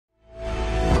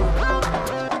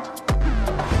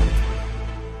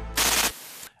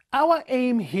Our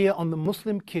aim here on the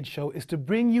Muslim Kid Show is to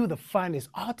bring you the finest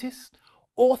artists,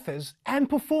 authors and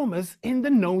performers in the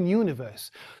known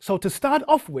universe. So to start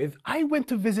off with, I went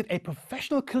to visit a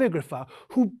professional calligrapher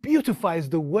who beautifies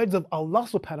the words of Allah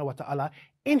subhanahu wa ta'ala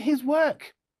in his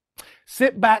work.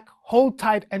 Sit back, hold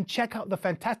tight and check out the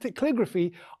fantastic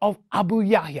calligraphy of Abu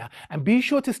Yahya, and be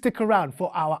sure to stick around for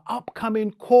our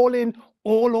upcoming call-in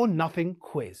all or nothing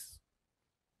quiz.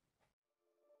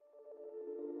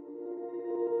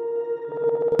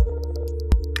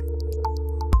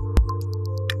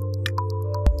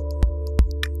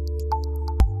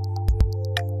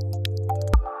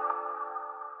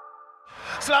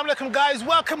 Assalamu alaikum guys,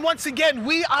 welcome once again.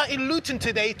 We are in Luton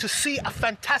today to see a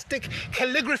fantastic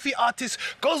calligraphy artist,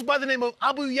 goes by the name of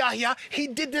Abu Yahya. He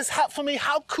did this hat for me.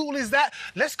 How cool is that?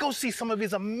 Let's go see some of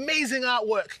his amazing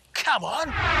artwork. Come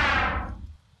on.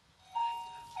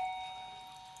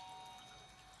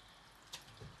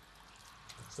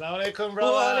 Assalamu alaikum,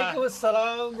 brother. Wa alaikum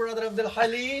assalam, brother Abdul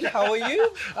Halil. How are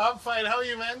you? I'm fine. How are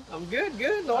you, man? I'm good,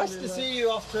 good. Nice to see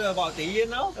you after about a year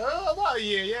now. About a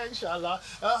year, yeah, inshallah.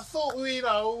 I thought we,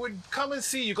 would come and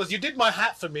see you because you did my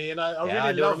hat for me, and I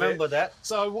really love it. I remember that.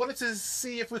 So I wanted to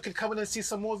see if we could come in and see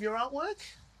some more of your artwork.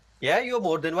 Yeah, you're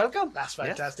more than welcome. That's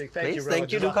fantastic. Yes. Thank you, brother.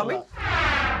 Thank you for coming.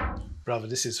 Brother,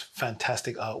 this is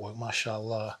fantastic artwork,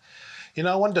 mashallah. You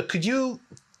know, I wonder, could you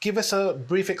give us a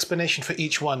brief explanation for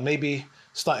each one? Maybe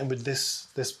starting with this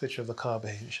picture of the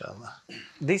Kaaba, inshallah.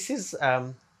 This is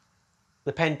the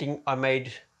painting I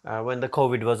made when the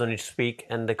COVID was on its peak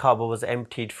and the Kaaba was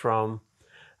emptied from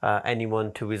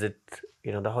anyone to visit,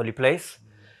 the holy place.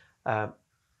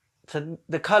 So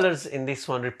the colors in this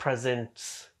one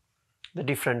represents the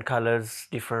different colors,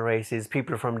 different races,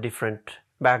 people from different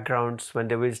backgrounds when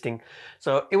they're visiting.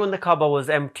 So even the Kaaba was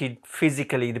emptied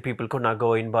physically, the people could not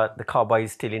go in, but the Kaaba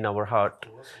is still in our heart.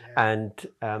 And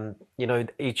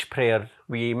each prayer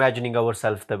we imagining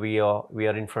ourselves that we are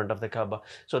in front of the Kaaba.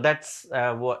 So that's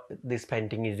what this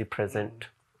painting is represent.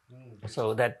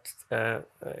 So that's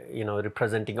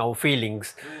representing our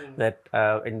feelings that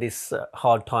in this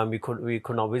hard time we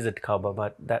could not visit Kaaba,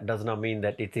 but that does not mean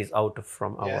that it is out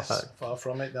from our heart. Far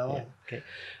from it, no. Yeah,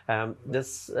 okay.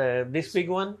 This big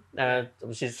one,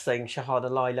 which is saying Shahada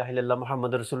La ilaha illallah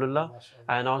Muhammad Rasulullah,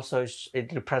 and also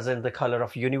it represents the color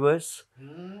of universe.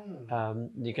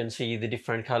 You can see the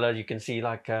different colors. You can see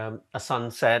like a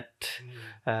sunset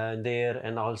there,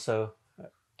 and also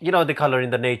the color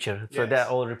in the nature. So they're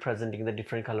all representing the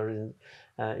different colors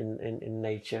in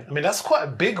nature. I mean, that's quite a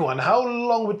big one. How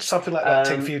long would something like that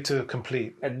take for you to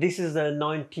complete? This is a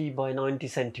 90 by 90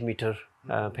 centimeter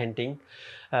painting.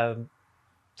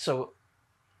 So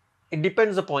it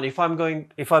depends upon if I'm doing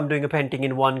a painting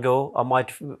in one go, I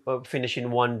might finish in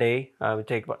one day. It would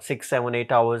take about 6, 7,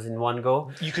 8 hours in one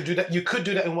go. You could do that. You could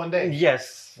do that in one day.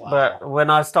 Yes, wow. But when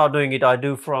I start doing it, I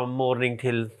do from morning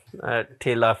till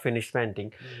I finish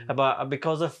painting. But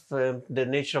because of the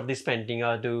nature of this painting,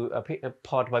 I do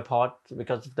part by part,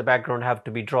 because the background have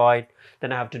to be dried.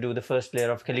 Then I have to do the first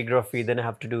layer of calligraphy. Then I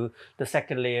have to do the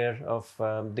second layer of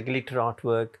the glitter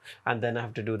artwork, and then I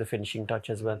have to do the finishing touch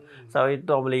as well. So it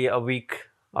normally a week.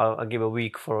 I'll give a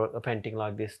week for a painting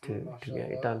like this to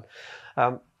get it done.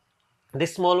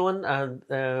 This small one,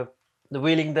 the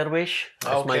Wheeling Dervish,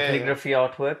 that's my calligraphy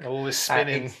artwork. Always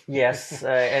spinning. Yes,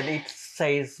 and it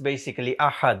says basically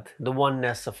Ahad, the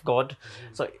oneness of God.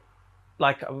 So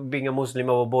like being a Muslim,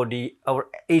 our body,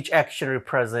 each action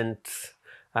represents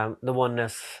the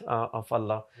oneness of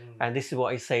Allah. And this is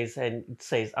what it says, and it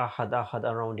says Ahad, Ahad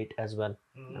around it as well.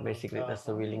 Basically, that's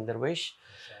the Wheeling Dervish.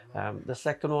 The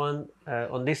second one,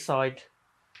 on this side,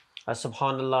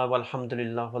 Subhanallah,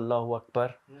 walhamdulillah, wallahu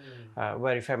akbar.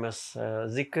 Very famous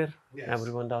zikr. Yes.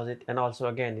 Everyone does it. And also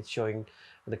again, it's showing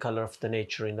the color of the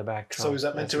nature in the background. So is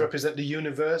that meant to represent the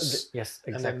universe? Yes,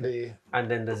 exactly. And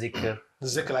then the zikr. The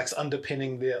zikr like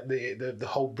underpinning the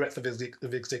whole breadth of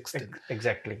existence.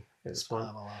 Exactly. This one.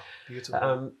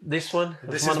 Beautiful. This one.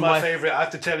 This is my favorite. I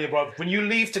have to tell you, bro. When you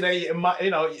leave today, it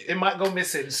might go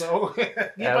missing. So keep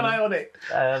an eye on it.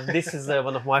 This is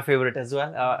one of my favorite as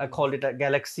well. I call it a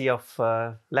galaxy of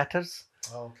letters.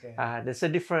 Okay. There's a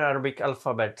different Arabic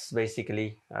alphabets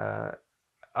basically.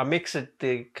 I mixed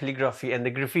the calligraphy and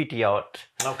the graffiti art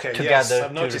together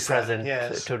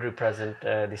to represent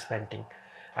this painting.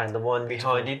 And the one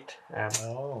behind it,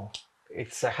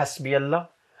 it's Hasbi Allah.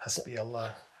 Hasbi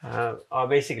Allah. I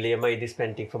made this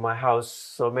painting for my house,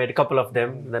 so I made a couple of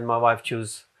them. Then my wife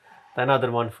chose another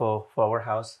one for our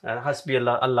house. Hasbi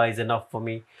Allah, Allah is enough for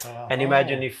me. And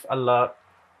imagine if Allah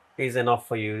is enough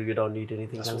for you. You don't need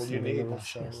anything That's else. all you need, Yes,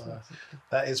 mashallah.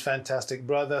 That is fantastic,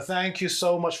 brother. Thank you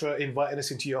so much for inviting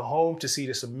us into your home to see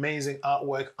this amazing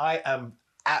artwork. I am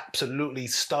absolutely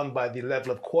stunned by the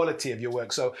level of quality of your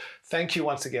work. So thank you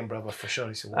once again, brother, for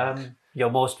showing us your work.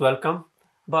 You're most welcome.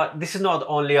 But this is not the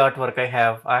only artwork I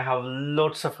have. I have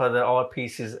lots of other art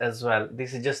pieces as well.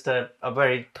 This is just a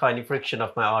very tiny fraction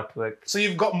of my artwork. So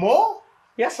you've got more?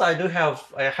 Yes, I do have.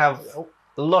 I have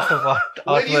a lot of artwork.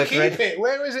 Where do you keep it?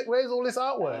 Where is it? Where's all this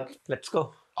artwork? Let's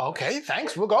go. Okay,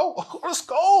 thanks. We'll go. Let's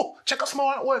go. Check out some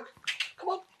more artwork. Come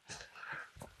on.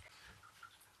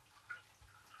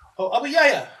 Oh, Abu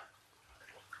Yahya.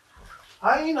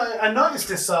 I noticed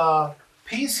this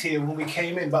piece here when we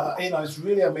came in, but it's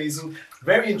really amazing,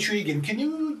 very intriguing. Can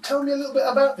you tell me a little bit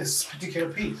about this particular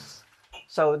piece?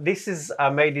 So this is I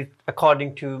made it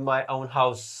according to my own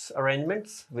house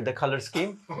arrangements with the color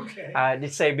scheme. Okay.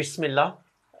 It say Bismillah,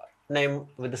 name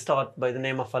with the start by the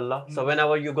name of Allah. So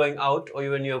whenever you're going out or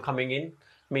when you're coming in,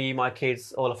 me, my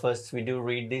kids, all of us, we do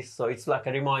read this. So it's like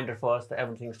a reminder for us that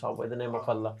everything starts by the name of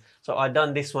Allah. So I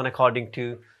done this one according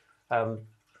to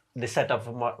the setup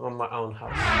of my own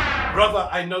house. Brother,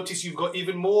 I noticed you've got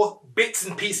even more bits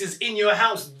and pieces in your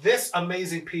house. This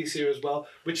amazing piece here as well,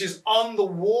 which is on the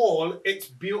wall. It's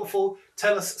beautiful.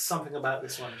 Tell us something about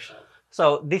this one, inshallah.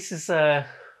 So this is La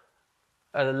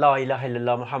ilaha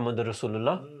illallah Muhammadur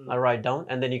Rasulullah. I write down,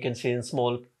 and then you can see in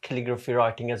small calligraphy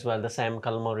writing as well, the same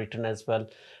kalma written as well,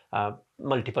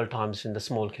 multiple times in the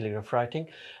small calligraphy writing.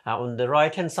 On the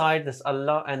right hand side, there's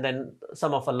Allah, and then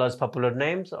some of Allah's popular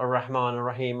names: Ar-Rahman,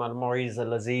 Ar-Rahim, Al-Mu'iz,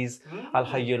 Al-Aziz,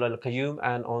 Al-Hayyul, Al-Qayyum.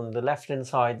 And on the left hand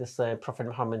side, there's Prophet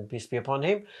Muhammad, peace be upon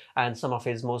him, and some of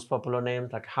his most popular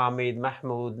names like Hamid,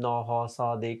 Mahmud, Naha,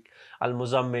 Sadiq,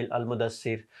 Al-Muzammil,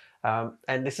 Al-Mudassir.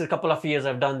 And this is a couple of years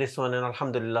I've done this one, and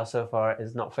alhamdulillah, so far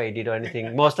it's not faded or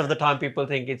anything. Most of the time people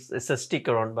think it's a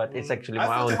sticker on, but it's actually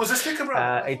my own. It was a sticker,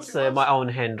 bro. It's my own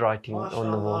handwriting on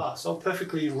the wall. So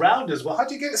perfectly round as well. How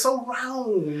do you get it so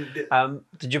round?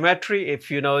 The geometry,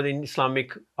 if you know in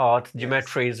Islamic art,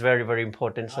 geometry is very, very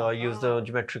important. So I use the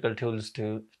geometrical tools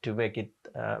to make it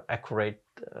accurate,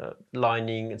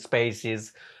 lining,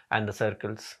 spaces, and the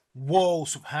circles. Whoa,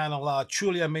 subhanallah,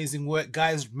 truly amazing work.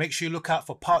 Guys, make sure you look out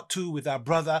for part 2 with our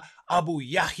brother Abu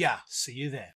Yahya. See you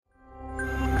there.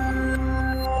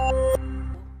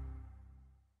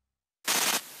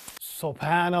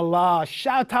 Subhanallah.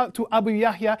 Shout out to Abu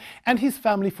Yahya and his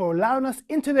family for allowing us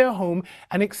into their home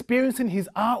and experiencing his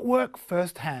artwork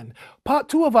firsthand. Part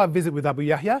 2 of our visit with Abu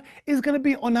Yahya is going to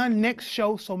be on our next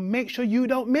show, so make sure you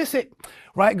don't miss it.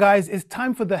 Right, guys, it's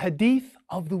time for the Hadith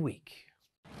of the Week.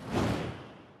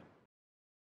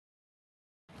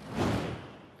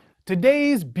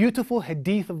 Today's beautiful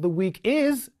Hadith of the Week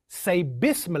is, say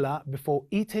Bismillah before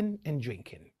eating and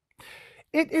drinking.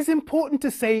 It is important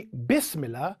to say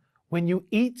Bismillah when you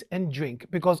eat and drink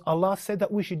because Allah said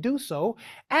that we should do so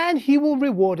and He will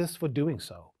reward us for doing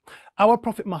so. Our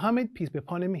Prophet Muhammad, peace be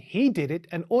upon him, he did it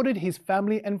and ordered his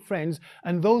family and friends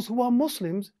and those who are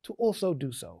Muslims to also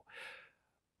do so.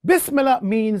 Bismillah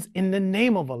means in the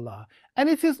name of Allah, and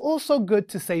it is also good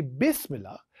to say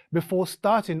Bismillah before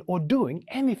starting or doing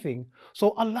anything,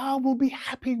 so Allah will be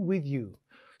happy with you.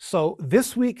 So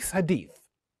this week's hadith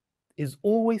is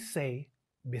always say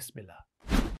Bismillah.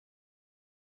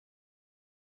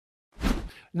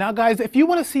 Now guys, if you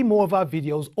want to see more of our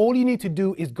videos, all you need to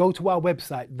do is go to our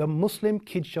website,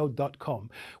 themuslimkidshow.com.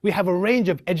 We have a range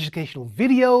of educational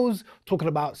videos talking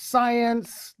about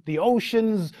science, the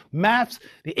oceans, maths,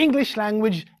 the English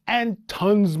language, and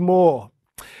tons more.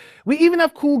 We even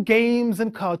have cool games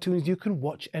and cartoons you can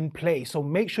watch and play, so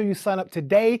make sure you sign up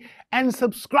today and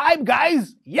subscribe,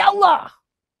 guys. Yallah!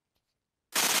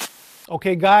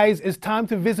 Okay guys, it's time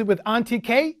to visit with Auntie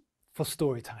K for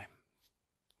story time.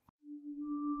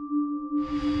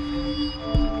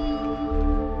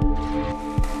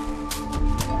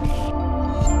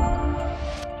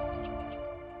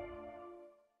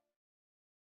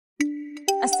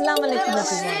 Assalamu alaikum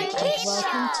everyone and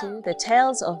welcome to the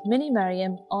Tales of Mini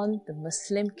Maryam on the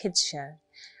Muslim Kids Show.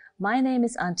 My name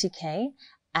is Auntie K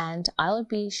and I'll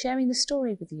be sharing the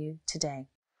story with you today.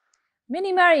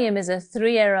 Mini Maryam is a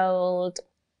 3-year-old,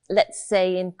 let's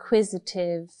say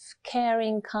inquisitive,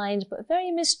 caring, kind but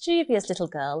very mischievous little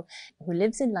girl who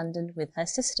lives in London with her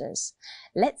sisters.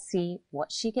 Let's see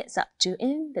what she gets up to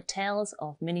in the Tales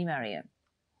of Mini Maryam.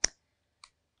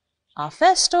 Our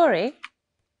first story: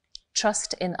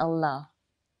 Trust in Allah.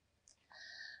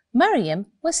 Maryam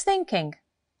was thinking.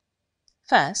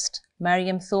 First,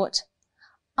 Maryam thought,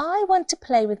 I want to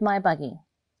play with my buggy.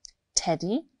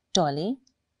 Teddy, Dolly,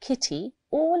 Kitty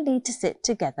all need to sit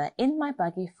together in my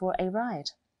buggy for a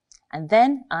ride. and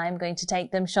then I'm going to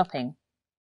take them shopping.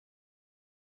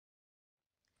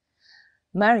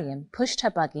 Maryam pushed her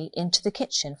buggy into the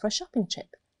kitchen for a shopping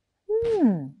trip.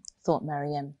 Thought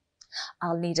Maryam.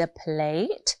 I'll need a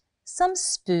plate, some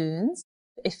spoons,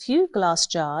 a few glass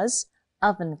jars,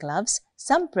 oven gloves,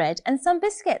 some bread and some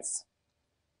biscuits.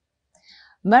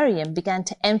 Maryam began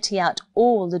to empty out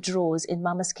all the drawers in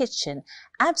Mama's kitchen,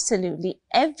 absolutely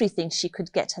everything she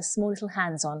could get her small little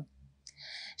hands on.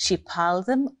 She piled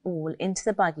them all into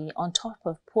the buggy on top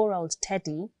of poor old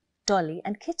Teddy, Dolly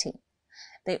and Kitty.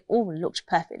 They all looked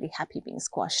perfectly happy being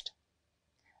squashed.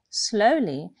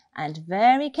 Slowly and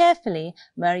very carefully,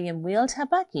 Maryam wheeled her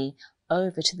buggy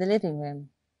over to the living room.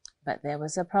 But there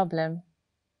was a problem.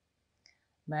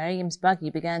 Maryam's buggy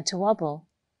began to wobble.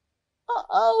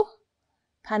 "Uh-oh,"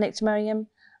 panicked Maryam.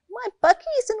 "My buggy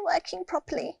isn't working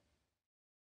properly."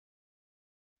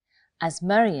 As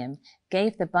Maryam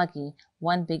gave the buggy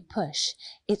one big push,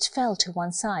 it fell to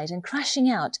one side and crashing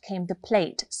out came the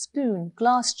plate, spoon,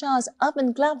 glass jars,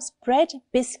 oven gloves, bread,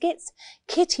 biscuits.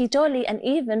 Kitty, Dolly and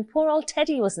even poor old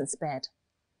Teddy wasn't spared.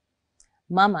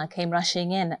 Mama came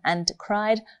rushing in and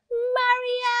cried,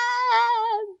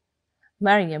 "Maryam!"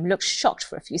 Maryam looked shocked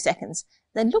for a few seconds,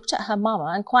 then looked at her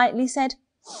mama and quietly said,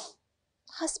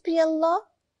 "Hasbi Allah,"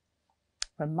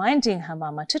 reminding her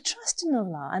mama to trust in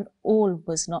Allah, and all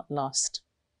was not lost.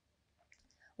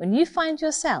 When you find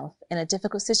yourself in a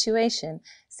difficult situation,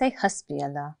 say Hasbi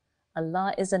Allah.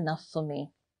 Allah is enough for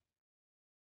me.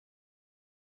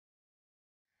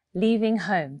 Leaving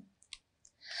home.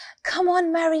 "Come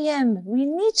on, Maryam, we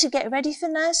need to get ready for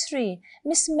nursery.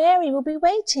 Miss Mary will be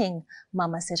waiting,"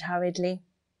 Mama said hurriedly.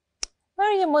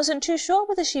 Maryam wasn't too sure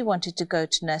whether she wanted to go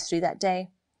to nursery that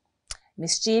day.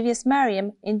 Mischievous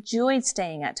Maryam enjoyed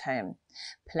staying at home,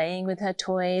 playing with her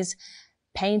toys,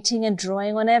 painting and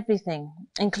drawing on everything,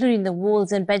 including the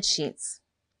walls and bed sheets.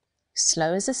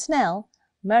 Slow as a snail,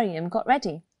 Maryam got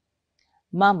ready.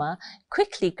 Mama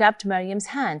quickly grabbed Maryam's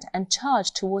hand and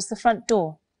charged towards the front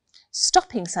door,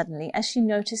 stopping suddenly as she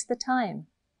noticed the time.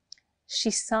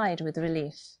 She sighed with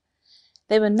relief.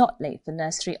 They were not late for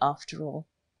nursery after all.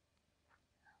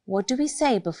 "What do we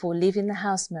say before leaving the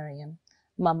house, Maryam?"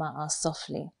 Mama asked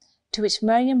softly, to which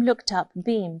Maryam looked up,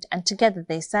 beamed, and together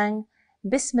they sang,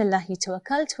 "Bismillahi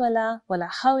tawakkaltu ala wa la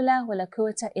hawla wa la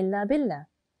quwwata illa billah."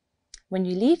 When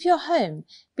you leave your home,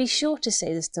 be sure to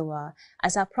say this dua,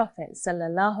 as our Prophet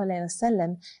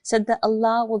ﷺ said that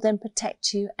Allah will then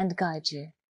protect you and guide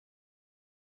you.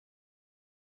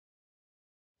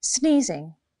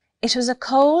 Sneezing. It was a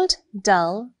cold,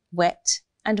 dull, wet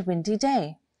and windy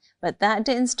day, but that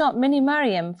didn't stop Mini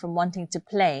Maryam from wanting to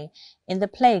play in the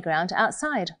playground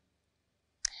outside.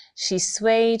 She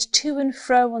swayed to and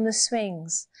fro on the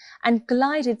swings and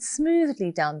glided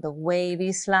smoothly down the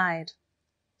wavy slide.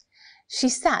 She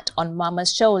sat on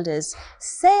Mama's shoulders,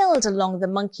 sailed along the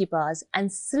monkey bars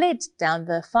and slid down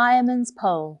the fireman's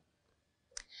pole.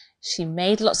 She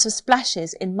made lots of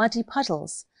splashes in muddy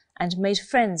puddles and made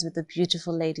friends with the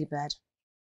beautiful ladybird.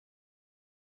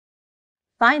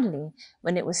 Finally,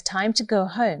 when it was time to go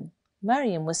home,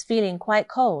 Maryam was feeling quite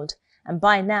cold and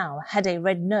by now had a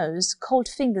red nose, cold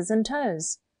fingers and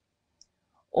toes.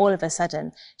 All of a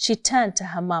sudden, she turned to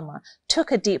her mama,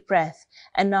 took a deep breath,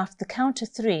 and after the count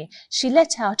of 3, she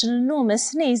let out an enormous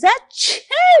sneeze,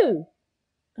 "Achoo!"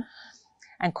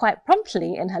 and quite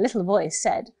promptly in her little voice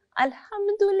said,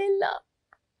 "Alhamdulillah."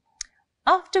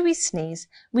 After we sneeze,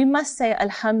 we must say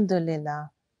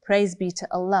Alhamdulillah, praise be to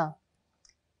Allah.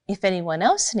 If anyone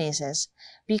else sneezes,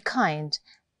 be kind,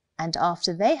 and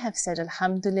after they have said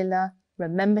Alhamdulillah,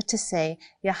 remember to say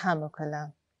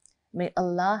Yarhamukallah. May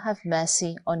Allah have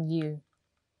mercy on you.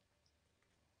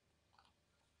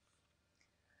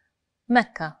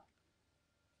 Mecca.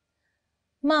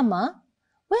 "Mama,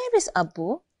 where is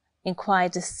Abu?"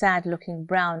 inquired a sad-looking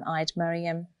brown-eyed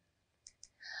Maryam.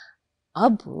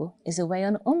 "Abu is away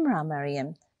on Umrah,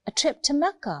 Maryam, a trip to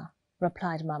Mecca,"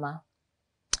 replied Mama.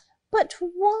 "But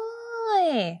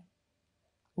why?"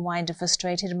 whined a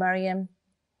frustrated Maryam.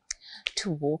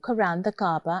 "To walk around the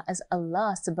Kaaba as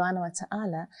Allah subhanahu wa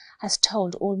ta'ala has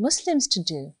told all Muslims to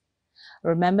do.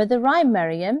 Remember the rhyme,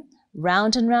 Maryam?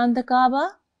 Round and round the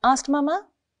Kaaba?" asked Mama.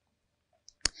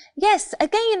 "Yes,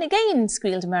 again,"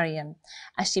 squealed Maryam,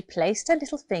 as she placed her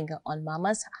little finger on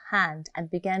Mama's hand and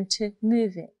began to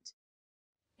move it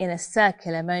in a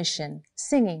circular motion,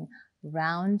 singing,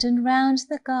 "Round and round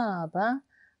the Kaaba,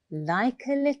 like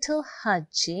a little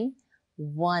Haji,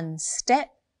 1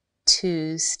 step,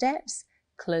 2 steps,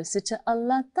 closer to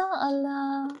Allah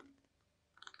Ta'ala."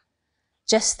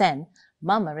 Just then,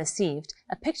 Mama received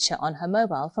a picture on her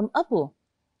mobile from Abu.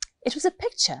 It was a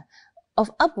picture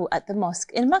of Abu at the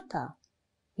mosque in Mecca.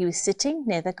 He was sitting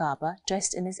near the Kaaba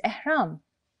dressed in his ihram.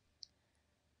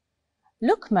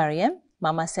 Look, Maryam,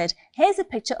 Mama said, here's a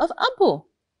picture of Abu.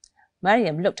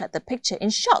 Maryam looked at the picture in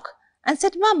shock and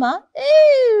said, Mama,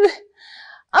 ew,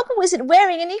 Abu isn't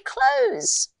wearing any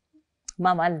clothes.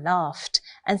 Mama laughed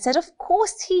and said, of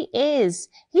course he is.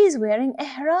 He's wearing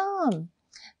ihram,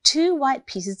 2 white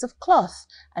pieces of cloth,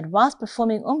 and whilst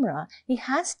performing Umrah, he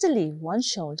has to leave one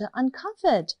shoulder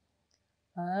uncovered.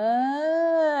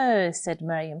 Oh, said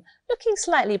Maryam, looking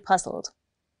slightly puzzled.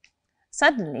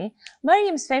 Suddenly,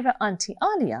 Maryam's favourite auntie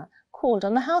Alia called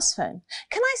on the house phone.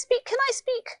 Can I speak? Can I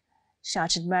speak?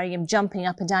 Shouted Maryam, jumping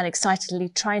up and down excitedly,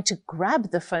 trying to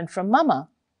grab the phone from Mama.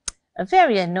 A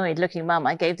very annoyed-looking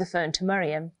Mama gave the phone to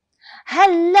Maryam.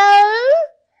 Hello?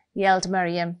 Yelled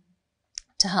Maryam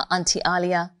to her auntie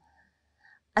Alia.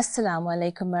 Assalamu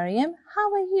alaikum, Maryam.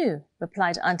 How are you?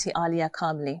 Replied auntie Alia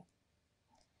calmly.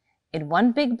 In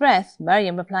one big breath,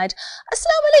 Maryam replied,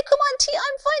 Assalamu alaikum, auntie.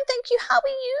 I'm fine, thank you. How are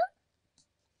you?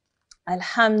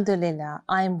 Alhamdulillah,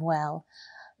 I'm well.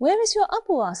 Where is your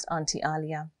Abu? Asked auntie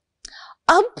Alia.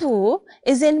 Abu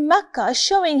is in Mecca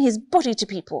showing his body to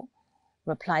people,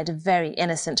 replied very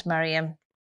innocent Maryam.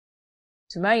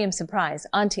 To Maryam's surprise,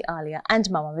 auntie Alia and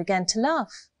Mama began to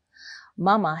laugh.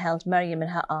 Mama held Maryam in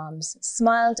her arms,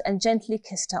 smiled and gently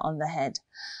kissed her on the head.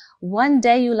 One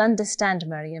day you'll understand,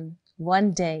 Maryam.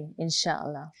 One day,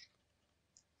 inshallah.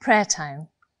 Prayer time.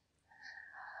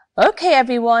 Okay,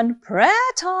 everyone,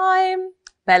 prayer time,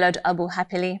 bellowed Abu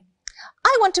happily.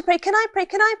 I want to pray. Can I pray?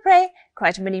 Can I pray?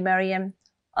 Cried Mini Maryam.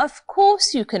 Of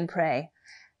course you can pray,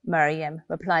 Maryam,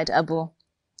 replied Abu.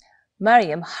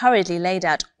 Maryam hurriedly laid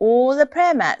out all the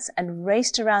prayer mats and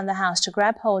raced around the house to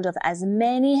grab hold of as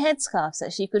many headscarves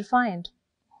as she could find.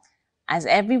 As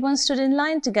everyone stood in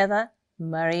line together,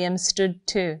 Maryam stood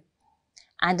too.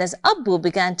 And as Abu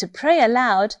began to pray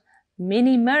aloud,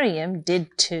 Mini Maryam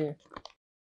did too.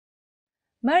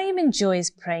 Maryam enjoys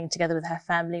praying together with her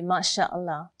family,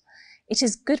 mashallah. It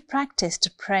is good practice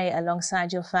to pray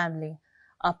alongside your family.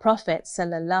 Our Prophet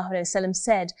ﷺ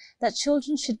said that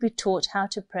children should be taught how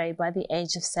to pray by the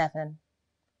age of 7.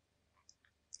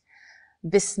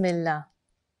 Bismillah.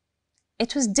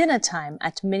 It was dinner time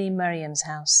at Mini Maryam's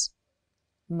house.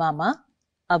 Mama,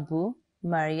 Abu,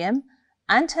 Maryam,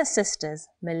 and her sisters,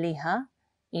 Maliha,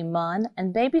 Iman,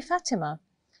 and baby Fatima,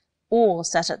 all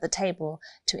sat at the table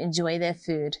to enjoy their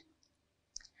food.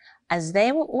 As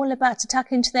they were all about to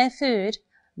tuck into their food,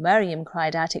 Maryam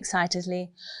cried out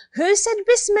excitedly, Who said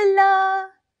Bismillah?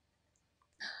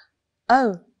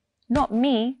 Oh, not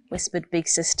me, whispered big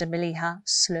sister Maliha,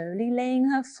 slowly laying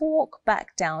her fork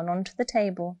back down onto the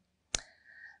table.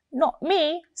 Not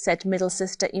me, said middle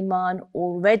sister Iman,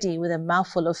 already with a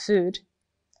mouthful of food.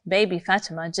 Baby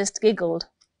Fatima just giggled.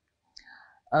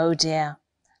 Oh dear,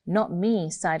 not me,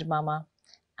 sighed Mama,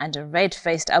 and a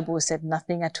red-faced Abu said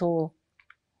nothing at all.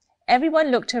 Everyone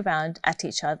looked around at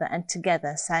each other and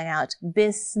together sang out,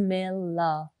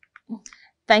 Bismillah.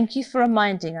 Thank you for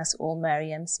reminding us all,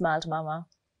 Maryam, smiled Mama.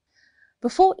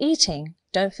 Before eating,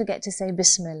 don't forget to say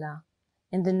Bismillah,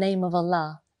 in the name of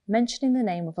Allah. Mentioning the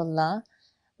name of Allah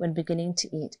when beginning to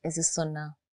eat is a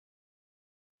sunnah.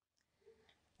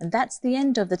 And that's the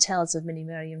end of the Tales of Mini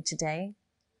Maryam today.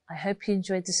 I hope you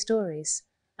enjoyed the stories.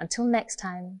 Until next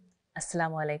time,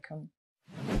 Assalamu alaikum.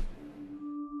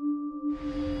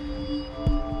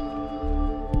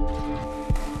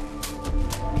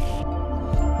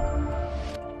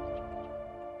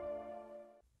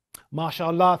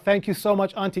 MashaAllah, thank you so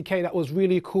much, Auntie K. That was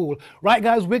really cool. Right,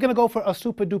 guys, we're going to go for a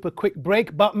super duper quick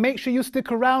break, but make sure you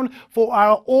stick around for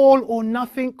our all or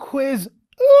nothing quiz.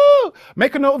 Ooh!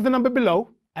 Make a note of the number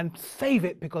below and save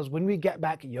it, because when we get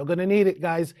back, you're going to need it,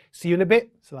 guys. See you in a bit.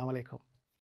 Assalamu alaikum.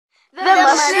 The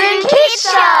Muslim Kids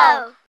Show!